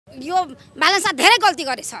यो बालन साहब धेरै गल्ती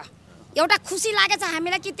गरेछ। एउटा खुसी लागेछ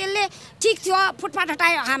हामीलाई कि त्यसले ठिक थियो फुटपाथ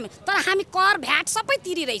हटायो हामी, तर हामी कर भ्याट सबै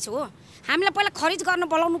तिरिरहेछौँ हो। हामीलाई पहिला खरिद गर्न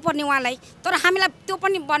बोलाउनु पर्ने उहाँलाई, तर हामीलाई त्यो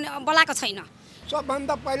पनि बोलाएको छैन।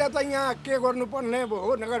 सबभन्दा पहिला त यहाँ के गर्नुपर्ने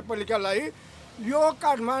हो नगरपालिकालाई, यो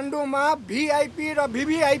काठमाडौँमा भिआइपी र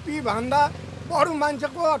भिभिआइपी भन्दा बढी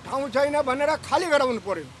मान्छेको ठाउँ छैन भनेर खाली गराउनु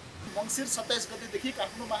पर्यो। मङ्सिर 27 गतेदेखि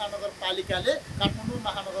काठमाडौँ महानगरपालिकाले काठमाडौँ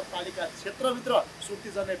महानगरपालिका क्षेत्रभित्र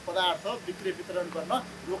सुर्तीजन्य पदार्थ बिक्री वितरण गर्न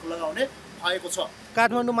रोक लगाउने भएको छ।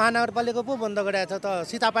 काठमाडौँ महानगरपालिका पो बन्द गरेको छ त,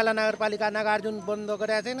 सीतापाला नगरपालिका नागार्जुन बन्द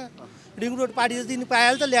गरेको छैन। रिङ रोड पार्टी दिन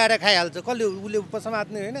पाइहाल्छ, ल्याएर खाइहाल्छ, कसले उसले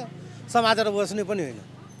उपसमात्ने होइन, समातेर बस्ने पनि होइन।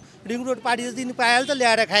 रिङ रोड पार्टी दिन पाइहाल्छ,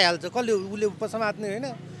 ल्याएर खाइहाल्छ, कसले उसले उपसमात्ने होइन,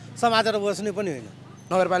 समातेर बस्ने पनि होइन।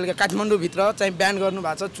 नगरपालिका काठमाडौँभित्र चाहिँ ब्यान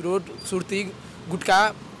गर्नुभएको छ। चुरोट, सुर्ती, गुट्खा,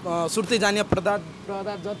 सुर्ती जाने पदार्थ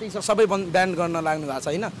जति छ सबै ब्यान गर्न लाग्नु भएको छ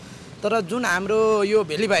होइन। तर जुन हाम्रो यो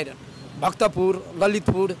भेली बाहिर भक्तपुर,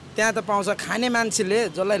 ललितपुर त्यहाँ त पाउँछ, खाने मान्छेले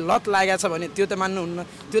जसलाई लत लागेको छ भने त्यो त मान्नुहुन्न,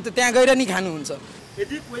 त्यो त त्यहाँ गएर नि खानुहुन्छ।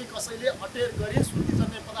 यदि कोही कसैले अटेर गरी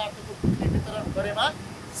सुर्तीजन्य पदार्थको बिक्री वितरण गरेमा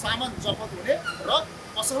सामान जफत हुने र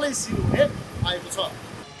असलै सिल हुने भएको छ।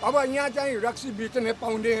 अब यहाँ चाहिँ रक्सी बेच्ने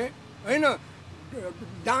पाउने होइन,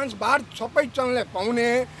 डान्स बार सबै चल्ने पाउने,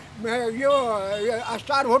 यो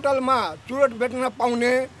स्टार होटलमा चुरोट बेच्न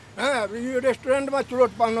पाउने, यो रेस्टुरेन्टमा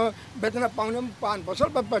चुरोट बेच्न पाउने, पान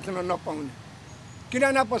पसलमा बेच्न नपाउने,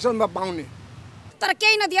 किराना पसलमा पाउने। तर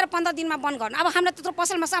केही नदिएर 15 दिनमा बन्द गर्नु। अब हामीलाई त्यत्रो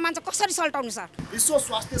पसलमा सामान चाहिँ कसरी सल्टाउनु सर? विश्व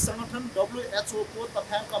स्वास्थ्य सङ्गठन WHO को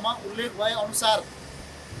तथ्याङ्कमा उल्लेख भए अनुसार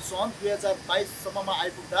सन् 2022 सम्ममा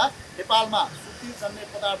आइपुग्दा नेपालमा सुर्तीजन्य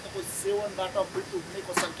पदार्थको सेवनबाट मृत्यु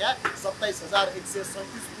हुनेको सङ्ख्या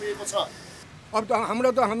 27,137 पुगेको छ। अब त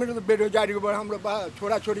हाम्रो त बेरोजगारीबाट हाम्रो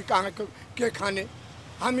छोराछोरी कहाँ के खाने,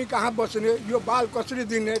 हामी कहाँ बस्ने, यो बाल कसरी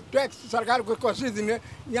दिने, ट्याक्स सरकारको कसरी दिने,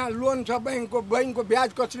 यहाँ लोन छ बैङ्कको ब्याज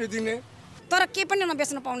कसरी दिने। तर के पनि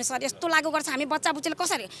नबेच्न पाउने सर, यस्तो लागु गर्छ। हामी बच्चा बुच्चीले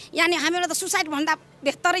कसरी, यानि हामीलाई त सुसाइड भन्दा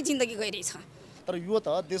बेहतरै जिन्दगी गइरहेछ। तर यो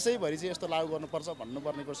त देशैभरि चाहिँ यस्तो लागू गर्नुपर्छ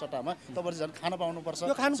भन्नुपर्नेको सट्टामा तपाईँले झन् खान पाउनुपर्छ।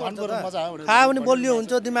 यो खानुपर्छ त, मजा आयो खायो भने बलियो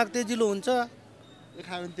हुन्छ, दिमाग तेजिलो हुन्छ,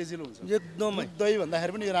 खायो भने तेजिलो हुन्छ एकदमै। दही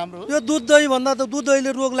भन्दाखेरि पनि यो राम्रो हो। यो दुध दही भन्दा त दुध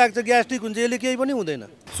दहीले रोग लाग्छ, ग्यास्ट्रिक हुन्छ, यसले केही पनि हुँदैन।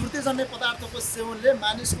 सुर्तीजन्य पदार्थको सेवनले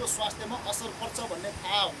मानिसको स्वास्थ्यमा असर पर्छ भन्ने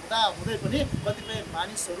थाहा हुँदै पनि कतिपय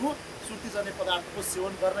मानिसहरू सुर्तीजन्य पदार्थको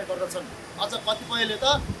सेवन गर्ने गर्दछन्। अझ कतिपयले त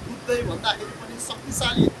दुध दही भन्दाखेरि पनि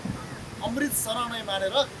शक्तिशाली अमृत शरणै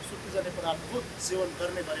मानेर सुर्तीजन्य पदार्थको सेवन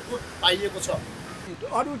गर्ने गरेको पाइएको छ।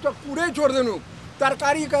 अरू त कुरै छोडिदिनु,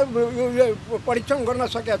 तरकारीका परीक्षण गर्न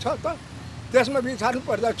सकेको छ त, त्यसमा विचार्नु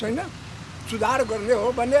पर्दा छैन। सुधार गर्ने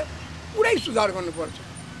हो भने पुरै सुधार गर्नुपर्छ,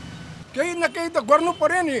 केही न केही त गर्नु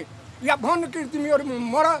पर्यो नि। या भन्न कि तिमीहरू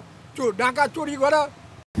मर डाका चोरी गर।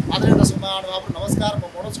 आदरणीय दर्शक महानुभावहरू नमस्कार, म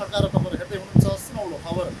मनोज खड्का र तपाईँहरू हेर्दै हुनुहुन्छ सुनौलो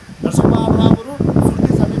खबर। दर्शक महानुभावहरू,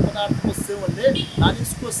 सुर्तीजन्य पदार्थको सेवनले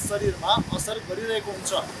मानिसको शरीरमा असर गरिरहेको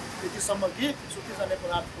हुन्छ, त्यतिसम्म कि सुर्तीजन्य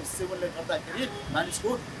पदार्थको सेवनले गर्दाखेरि मानिसको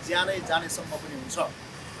ज्यानै जानेसम्म पनि हुन्छ।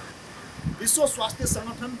 विश्व स्वास्थ्य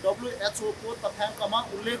सङ्गठन WHO को तथ्याङ्कमा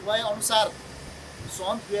उल्लेख भए अनुसार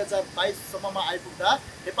सन् 2022 सम्ममा आइपुग्दा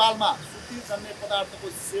नेपालमा सुर्तीजन्य पदार्थको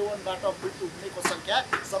सेवनबाट मृत्यु हुनेको सङ्ख्या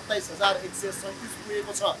 27,137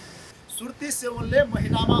 पुगेको छ। सुर्ती सेवनले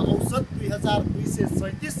महिनामा औसत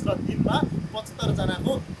 2,237 र दिनमा 75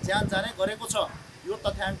 जनाको ज्यान जाने गरेको छ। यो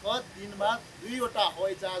तथ्याङ्क दिनमा 2वटा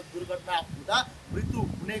हवाईजहाज दुर्घटना हुँदा मृत्यु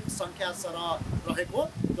हुने सङ्ख्या सरह रहेको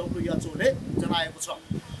WHOले जनाएको छ।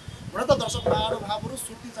 हुन त दर्शक महानुभावहरू,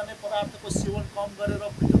 सुर्तीजन्य पदार्थको सेवन कम गरेर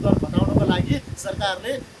मृत्युदर घटाउनको लागि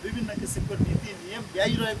सरकारले विभिन्न किसिमको नीति नियम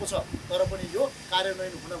ल्याइरहेको छ, तर पनि यो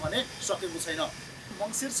कार्यान्वयन हुन भने सकेको छैन।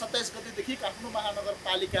 मङ्सिर 27 गतेदेखि काठमाडौँ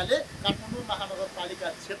महानगरपालिकाले काठमाडौँ महानगरपालिका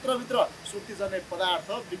क्षेत्रभित्र सुर्तीजन्य पदार्थ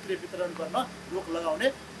बिक्री वितरण गर्न रोक लगाउने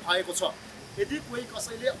भएको छ। यदि कोही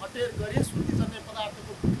कसैले अटेर गरी सुर्तीजन्य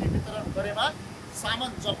पदार्थको बिक्री वितरण गरेमा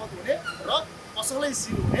सामान जफत हुने र असलै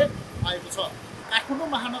सिल हुने भएको छ। काठमाडौँ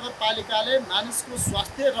महानगरपालिकाले मानिसको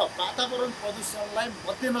स्वास्थ्य र वातावरण प्रदूषणलाई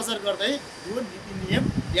मध्यनजर गर्दै यो नीति नियम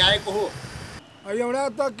ल्याएको हो। एउटा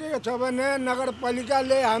त के छ भने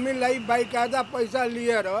नगरपालिकाले हामीलाई बाइकायदा पैसा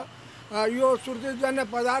लिएर यो सुर्तीजन्य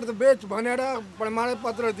पदार्थ बेच भनेर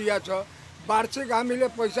प्रमाणपत्र दिएको छ। वार्षिक हामीले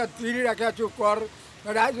पैसा तिरिराखेका छौँ, कर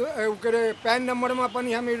के अरे प्यान नम्बरमा पनि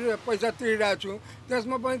हामी पैसा तिरिरहेको छौँ,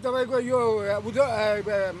 त्यसमा पनि तपाईँको यो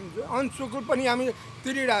अनसुकुल पनि हामी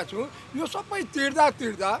तिरिरहेको छौँ। यो सबै तिर्दा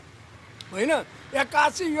होइन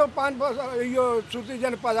एक्कासी यो यो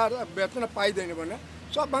सुर्तीजन्य पदार्थ बेच्न पाइँदैन भने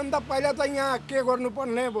सबभन्दा पहिला त यहाँ के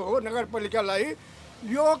गर्नुपर्ने हो नगरपालिकालाई,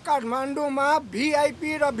 यो काठमाडौँमा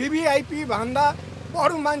भिआइपी र भिभिआइपी भन्दा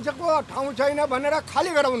अरू मान्छेको ठाउँ छैन भनेर खाली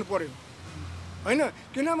गराउनु पर्यो होइन।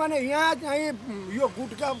 किनभने यहाँ चाहिँ यो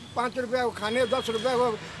गुटका 5 रुपियाँको खाने 10 रुपियाँको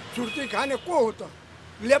सुर्ती खाने को हो त?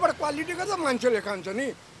 लेबर क्वालिटीको त मान्छेले खान्छ नि,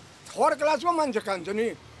 थर्ड क्लासको मान्छे खान्छ नि।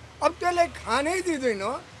 अब त्यसलाई खानै दिँदैन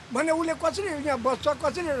भने उसले कसरी यहाँ बस्छ,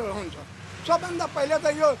 कसरी रहन्छ? सबभन्दा पहिला त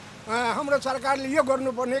यो हाम्रो सरकारले यो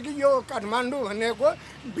गर्नुपर्ने कि यो काठमाडौँ भनेको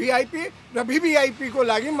भिआइपी र भिभिआइपीको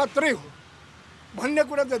लागि मात्रै हो भन्ने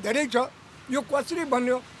कुरा त धेरै छ। यो कसरी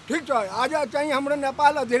बन्यो? ठिक छ, आज चाहिँ हाम्रो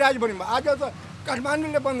नेपाल अधिराज बन्यो, आज त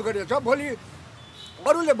काठमाडौँले बन्द गरेको छ, भोलि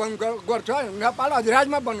अरूले बन्द गर्छ, नेपाल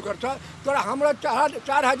अधिराजमा बन्द गर्छ। तर हाम्रो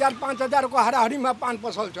 4000 5000को हाराहारीमा पान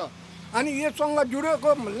पसल छ अनि यससँग जुडेको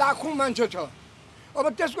लाखौँ मान्छे छ। अब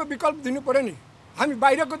त्यसको विकल्प दिनु पर्यो नि। हामी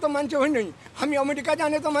बाहिरको त मान्छे होइन नि, हामी अमेरिका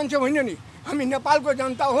जाने त मान्छे होइन नि, हामी नेपालको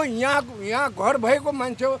जनता हो, यहाँ घर भएको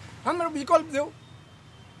मान्छे हो। हाम्रो विकल्प देऊ।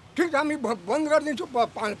 ठिक छ, हामी बन्द गरिदिन्छौँ,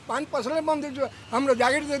 पान पसलै बन्द दिन्छु, हाम्रो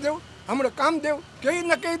जागिर दिदेऊ, हाम्रो काम देऊ, केही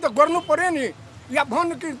न केही त गर्नु पर्यो नि। या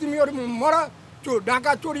भन् कि तिमीहरू मर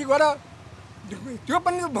डाका चोरी गर, त्यो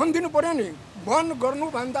पनि भनिदिनु पर्यो नि। बन्द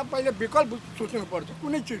गर्नुभन्दा पहिले विकल्प सोच्नुपर्छ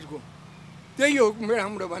कुनै चिजको। त्यही हो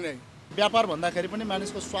हाम्रो भनाइ। व्यापार भन्दाखेरि पनि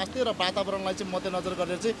मानिसको स्वास्थ्य र वातावरणलाई चाहिँ मध्यनजर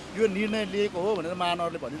गरेर चाहिँ यो निर्णय लिएको हो भनेर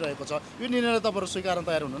महानुभावरले भनिरहेको छ। यो निर्णयलाई तपाईँहरू स्वीकार्न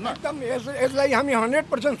तयार हुनुहुन्न? एकदम यसलाई हामी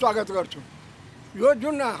 100% स्वागत गर्छौँ। यो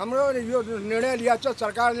जुन हाम्रो यो निर्णय लिएको छ,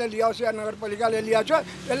 सरकारले लिएको छ या नगरपालिकाले लिएको छ,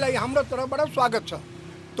 यसलाई हाम्रो तर्फबाट स्वागत छ।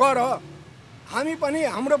 तर हामी पनि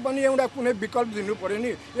हाम्रो पनि एउटा कुनै विकल्प दिनु पर्यो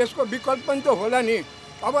नि। यसको विकल्प पनि त होला नि।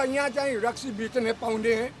 अब यहाँ चाहिँ रक्सी बेच्ने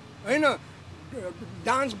पाउने होइन,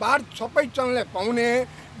 डान्स बार सबै चल्ने पाउने,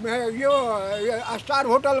 यो स्टार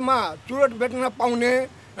होटलमा चुरोट बेच्न पाउने,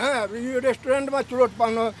 यो रेस्टुरेन्टमा चुरोट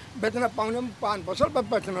बेच्न पाउने, पान पसलमा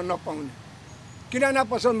बेच्न नपाउने, किराना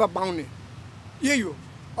पसलमा पाउने, यही हो।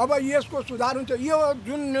 अब यसको सुधार हुन्छ। यो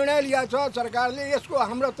जुन निर्णय लिएको छ सरकारले, यसको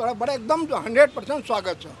हाम्रो तर्फबाट एकदम 100%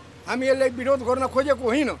 स्वागत छ। हामी यसलाई विरोध गर्न खोजेको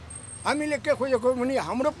होइन। हामीले के खोजेको भने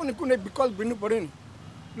हाम्रो पनि कुनै विकल्प दिनु पर्यो नि।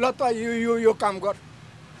 ल त यो काम गर।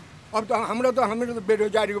 अब त हाम्रो त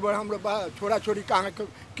बेरोजगारीबाट हाम्रो छोराछोरी कहाँ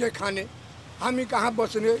के खाने, हामी कहाँ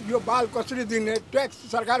बस्ने, यो बाल कसरी दिने, ट्याक्स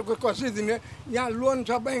सरकारको कसरी दिने, यहाँ लोन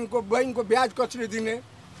छ बैङ्कको ब्याज कसरी दिने,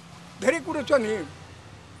 धेरै कुरो छ नि।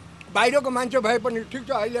 बाहिरको मान्छे भए पनि ठिक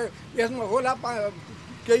छ, अहिले यसमा होला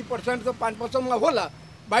केही पर्सेन्ट त 5% होला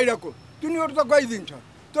बाहिरको, तिनीहरू त गइदिन्छ।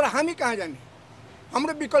 तर हामी कहाँ जाने?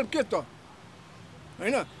 हाम्रो विकल्प के त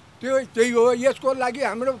होइन? त्यही हो। यसको लागि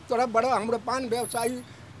हाम्रो तर्फबाट, हाम्रो पान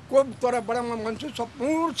व्यवसायीको तर्फबाट म भन्छु,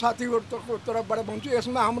 सम्पूर्ण साथीहरूको तर्फबाट भन्छु,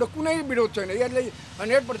 यसमा हाम्रो कुनै विरोध छैन। यसले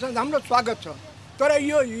 100% हाम्रो स्वागत छ। तर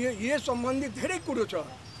यो सम्बन्धी धेरै कुरो छ।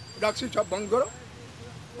 रक्सी छ बन्द गरौँ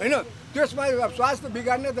होइन, त्यसमा स्वास्थ्य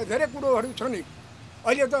बिगार्ने त धेरै कुरोहरू छ नि।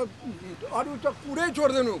 अहिले त अरू त कुरै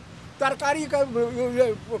छोडिदिनु, तरकारीका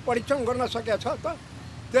परीक्षण गर्न सकेको छ त,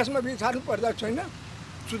 त्यसमा विचार्नु पर्दा छैन।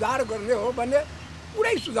 सुधार गर्ने हो भने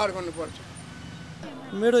पुरै सुधार गर्नुपर्छ।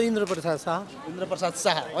 मेरो इन्द्रप्रसाद शाह। इन्द्रप्रसाद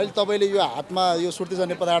शाह, अहिले तपाईँले यो हातमा यो सुर्ती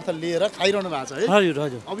जन्य पदार्थ लिएर खाइरहनु भएको छ है? हजुर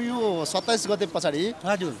हजुर। अब यो 27 गते पछाडि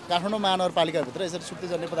हजुर काठमाडौँ महानगरपालिकाभित्र यसरी सुर्ती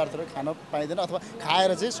जन्य पदार्थहरू खान पाइँदैन अथवा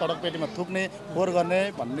खाएर चाहिँ सडक पेटीमा थुक्ने, फोहोर गर्ने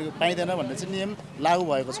भन्ने पाइँदैन भन्ने चाहिँ नियम लागू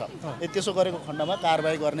भएको छ। त्यसो गरेको खण्डमा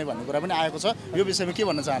कारबाही गर्ने भन्ने कुरा पनि आएको छ। यो विषयमा के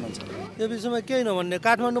भन्न चाहनुहुन्छ? यो विषयमा केही नभन्ने,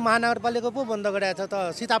 काठमाडौँ महानगरपालिका पो बन्द गरेको छ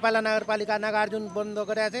त, सीतापाला नगरपालिका नागार्जुन बन्द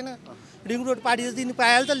गरेको छैन। रिङ रोड पार्टी दिनु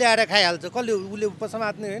पाइहाल्छ, ल्याएर खाइहाल्छ, कसले उसले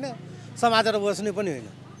समात्ने होइन, समातेर बस्ने पनि होइन।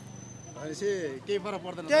 केही फरक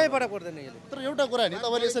पर्दैन, केही फरक पर्दैन यसले। तर एउटा कुरा नि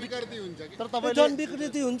तपाईँले यसरी तर तपाईँ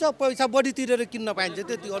जनविकृति हुन्छ, पैसा बढी तिरेर किन्न पाइन्छ,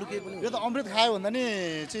 त्यति अरू केही पनि। यो त अमृत खायो भन्दा नि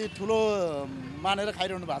चाहिँ ठुलो मानेर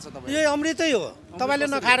खाइरहनु भएको छ तपाईँ। यही अमृतै हो, तपाईँले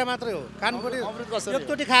नखाएर मात्रै हो, खानु पर्यो।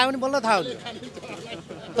 एकचोटि खायो भने बल्ल थाहा हुन्छ।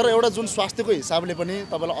 तर एउटा जुन स्वास्थ्यको हिसाबले पनि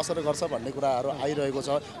तपाईँलाई असर गर्छ भन्ने कुराहरू आइरहेको छ,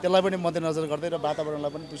 त्यसलाई पनि मध्यनजर गर्दै र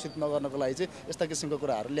वातावरणलाई पनि दूषित नगर्नको लागि चाहिँ यस्ता किसिमको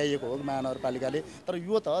कुराहरू ल्याइएको हो महानगरपालिकाले। तर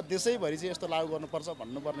यो त देशैभरि चाहिँ यस्तो लागू गर्नुपर्छ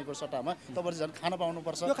भन्नुपर्नेको सट्टामा तपाईँले झन् खान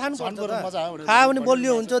पाउनुपर्छ। यो खानुपर्छ, मजा आयो भने खायो भने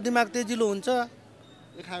बलियो हुन्छ, दिमाग तेजिलो हुन्छ,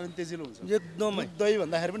 खायो भने तेजिलो हुन्छ एकदमै। दही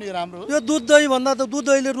भन्दाखेरि पनि यो राम्रो हो। यो दुध दही भन्दा त दुध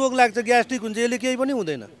दहीले रोग लाग्छ, ग्यास्ट्रिक हुन्छ, यसले केही पनि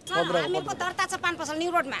हुँदैन। हामीहरूको दर्ता छ पान पसल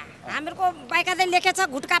न्यू रोडमा, हामीहरूको बाइकाले लेखेको छ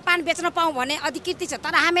गुटखा पान बेच्न पाऊँ भने अधिकृति छ।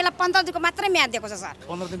 तर हामीलाई 15 दिनको मात्रै म्याद दिएको छ सर।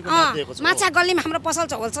 15 दिनको म्याद दिएको छ। माछा गल्लीमा हाम्रो पसल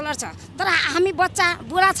छ, होलसेलर छ। तर हामी बच्चा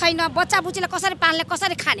बुढा छैन, बच्चा बुच्चीलाई कसरी पाल्ने,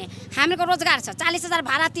 कसरी खाने? हामीहरूको रोजगार छ, 40,000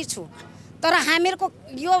 भाडा तिर्छु। तर हामीहरूको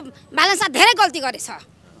यो बालेन्समा धेरै गल्ती गरेछ।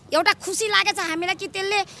 एउटा खुसी लागेछ हामीलाई कि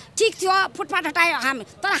त्यसले ठिक थियो, फुटपाथ हटायो हामी,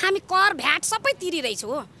 तर हामी कर भ्याट सबै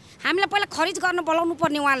तिरिरहेछौँ। हामीलाई पहिला खरिद गर्न बोलाउनु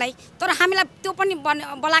पर्ने उहाँलाई, तर हामीलाई त्यो पनि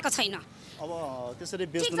बोलाएको छैन। अब त्यसरी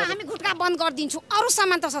ठिक बेच्नु छ हामी गुटखा बन्द गरिदिन्छु अरू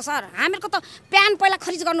सामान त छ सर हामीहरूको त प्यान पहिला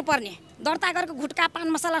खरिद गर्नुपर्ने दर्ता गरेको गुटखा पान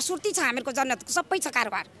मसला सुर्ती छ हामीहरूको जन्नतको सबै छ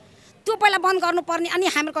कारोबार त्यो पहिला बन्द गर्नुपर्ने अनि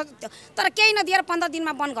हामीहरूको तर केही नदिएर 15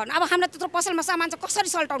 दिनमा बन्द गर्नु अब हामीलाई त्यत्रो पसलमा सामान छ कसरी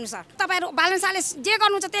सल्टाउनु सर तपाईँहरू बालन साले जे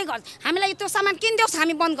गर्नुहुन्छ त्यही गर्छ हामीलाई त्यो सामान किनिदियोस्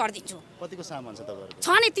हामी बन्द गरिदिन्छु कतिको सामान छ तपाईँहरूको छ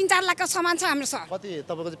नि 3-4 लाखको सामान छ हाम्रो सर कति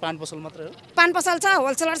तपाईँको चाहिँ पान पसल मात्रै हो पान पसल छ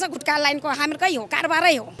होलसेलर छ गुटखा लाइनको हामीहरूकै हो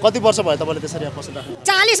कारोबारै हो कति वर्ष भयो तपाईँले त्यसरी यहाँ पसल राख्नु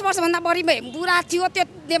 40 वर्षभन्दा बढी बुढा थियो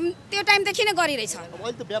त्यो टाइमदेखि नै गरिरहेछ अब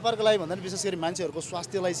अहिले त व्यापारको लागि भन्दा नि विशेष गरी मान्छेहरूको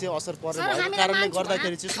स्वास्थ्यलाई चाहिँ असर पर्ने सर, भएको हामीलाई कारणले मान्छे-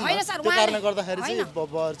 गर्दाखेरि चाहिँ होइन सर, त्यो कारणले उहाँले- गर्दाखेरि चाहिँ सर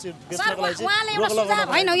बेच्नको लागि उहाँले चाहिँ एउटा रोक सुझाव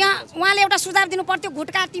लगाउन होइन यहाँ उहाँले एउटा सुझाव दिनु पर्थ्यो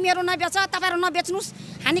गुटखा तिमीहरू नबेच तपाईँहरू नबेच्नुहोस्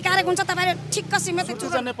हानिकारक हुन्छ तपाईँहरू ठिक्क सीमित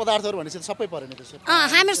सुर्तीजन्य पदार्थहरू भनेपछि त सबै परेन त्यसो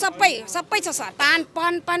हामीहरू सबै छ सर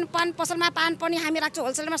पान पसलमा पान पनि हामी राख्छौँ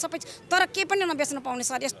होलसेलमा सबै छ तर केही पनि नबेच्न पाउने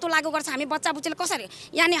सर यस्तो लागु गर्छ हामी बच्चा बुच्चीले कसरी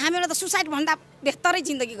यानि हामीहरू त सुसाइड भन्दा बेहतरै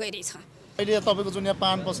जिन्दगी गइरहेछ अहिले तपाईँको जुन यहाँ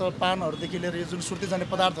पान पसल पानहरूदेखि लिएर यो जुन सुर्तीजन्य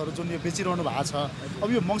पदार्थहरू जुन यो बेचिरहनु भएको छ अब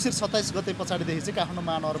यो मङ्सिर 27 गते पछाडिदेखि चाहिँ काठमाडौँ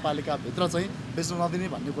महानगरपालिकाभित्र चाहिँ बेच्नु नदिने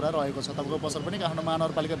भन्ने कुरा रहेको छ तपाईँको पसल पनि काठमाडौँ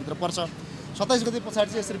महानगरपालिकाभित्र पर्छ 27 गते पछाडि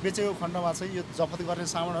चाहिँ यसरी बेचेको खण्डमा चाहिँ यो जफत गर्ने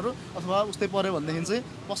सामानहरू अथवा उस्तै पऱ्यो भनेदेखि चाहिँ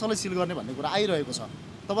पसलै सिल गर्ने भन्ने कुरा आइरहेको छ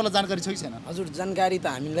तपाईँलाई जानकारी छ कि छैन हजुर जानकारी त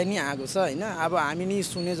हामीलाई नि आएको छ होइन अब हामी नि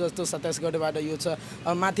सुने जस्तो 27 गतेबाट यो छ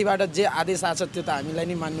अब माथिबाट जे आदेश आएको छ त्यो त हामीलाई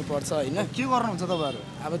नि मान्नुपर्छ होइन के गर्नुहुन्छ तपाईँहरू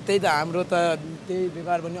अब त्यही त हाम्रो त त्यही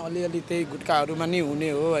व्यवहार पनि अलिअलि त्यही गुटखाहरूमा नि हुने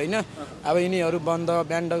हो होइन अब यिनीहरू बन्द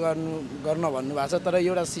ब्यान्ड गर्न भन्नुभएको छ तर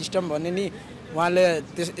एउटा सिस्टम भन्ने नि उहाँले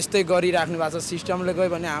यस्तै गरिराख्नु भएको छ सिस्टमले गयो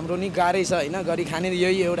भने हाम्रो नि गाह्रै छ होइन गरी खाने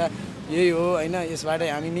यही हो होइन यसबाट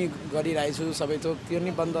हामी नि गरिरहेछौँ सबै थोक त्यो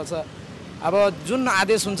नि बन्द छ अब जुन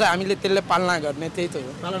आदेश हुन्छ हामीले त्यसले पालना गर्ने त्यही त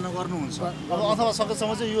हो पालना गर्नुहुन्छ अब अथवा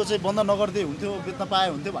सकेसम्म चाहिँ यो चाहिँ बन्द नगर्दै हुन्थ्यो बेच्न पाए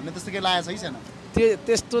हुन्थ्यो भन्ने त्यस्तो केही लागेको छ कि छैन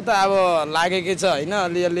त्यस्तो त अब लागेकै छ होइन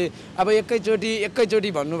अलिअलि अब एकैचोटि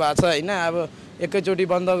भन्नुभएको छ होइन अब एकैचोटि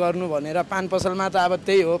बन्द गर्नु भनेर पान पसलमा त अब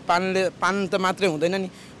त्यही हो पान त मात्रै हुँदैन नि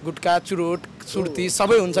गुटखा चुरोट सुर्ती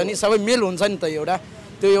सबै हुन्छ नि सबै मेल हुन्छ नि त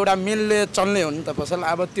त्यो एउटा मेलले चल्ने हो नि त पसल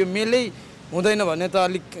अब त्यो मेलै हुँदैन भने त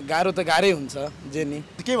अलिक गाह्रै हुन्छ जे नि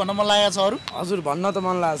के भन्न मन लागेको छ अरू हजुर भन्न त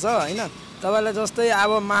मन लाग्छ होइन तपाईँलाई जस्तै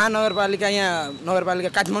अब महानगरपालिका यहाँ नगरपालिका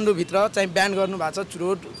काठमाडौँभित्र चाहिँ ब्यान गर्नुभएको छ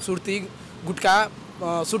चुरोट सुर्ती गुटखा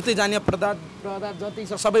सुर्ती जाने पदार्थ जति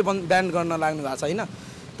छ सबै ब्यान गर्न लाग्नु भएको छ होइन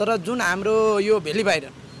तर जुन हाम्रो यो भेली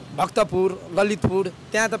बाहिर भक्तपुर ललितपुर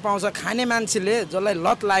त्यहाँ त पाउँछ खाने मान्छेले जसलाई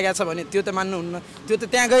लत लागेको छ भने त्यो त मान्नुहुन्न त्यो त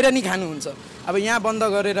त्यहाँ गएर नि खानुहुन्छ अब यहाँ बन्द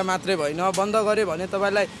गरेर मात्रै भएन बन्द गऱ्यो भने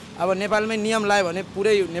तपाईँलाई अब नेपालमै नियम लायो भने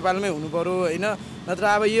पुरै नेपालमै हुनु पऱ्यो होइन नत्र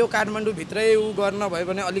अब यो काठमाडौँभित्रै गर्न भयो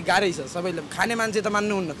भने अलिक गाह्रै छ सबैले खाने मान्छे त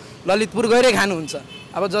मान्नुहुन्न ललितपुर गएरै खानुहुन्छ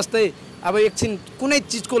अब जस्तै अब एकछिन कुनै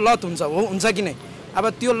चिजको लत हुन्छ कि नै अब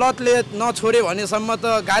त्यो लतले नछोड्यो भनेसम्म त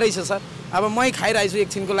गाह्रै छ सर अब मै खाइरहेछु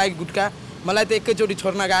एकछिनको लागि गुटखा मलाई त एकैचोटि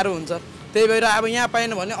छोड्न गाह्रो हुन्छ त्यही भएर अब यहाँ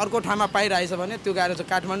पाएन भने अर्को ठाउँमा पाइरहेछ भने त्यो गाह्रो छ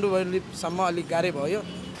काठमाडौँसम्म अलिक गाह्रै भयो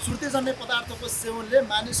सुर्तीजन्य पदार्थको सेवनले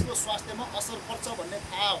मानिसको स्वास्थ्यमा असर पर्छ भन्ने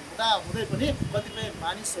थाहा हुँदै पनि कतिपय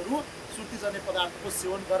मानिसहरू सुर्तीजन्य पदार्थको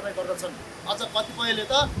सेवन गर्ने गर्दछन् अझ कतिपयले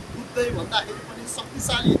त दुधै भन्दाखेरि पनि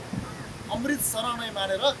शक्तिशाली अमृत शरणै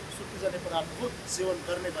मानेर सुर्तीजन्य पदार्थको सेवन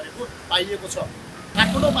गर्ने गरेको पाइएको छ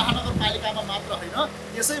काठमाडौँ महानगरपालिकामा मात्र होइन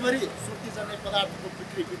यसैभरि सुर्तीजन्य पदार्थको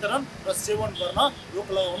बिक्री वितरण र सेवन गर्न रोक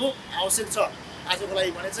लगाउनु आवश्यक छ आजको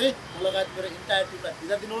लागि भने चाहिँ म लगायत मेरो इन्टायर टिमलाई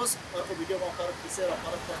बिदा दिनुहोस् अर्को भिडियोमा फरक विषय र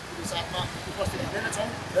फरक प्रस्तुतिको साथमा उपस्थित हुनेछौँ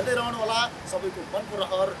हेर्दै रहनुहोला सबैको मनको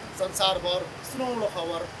रहर संसारभर सुनौलो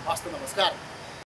खबर हस्त नमस्कार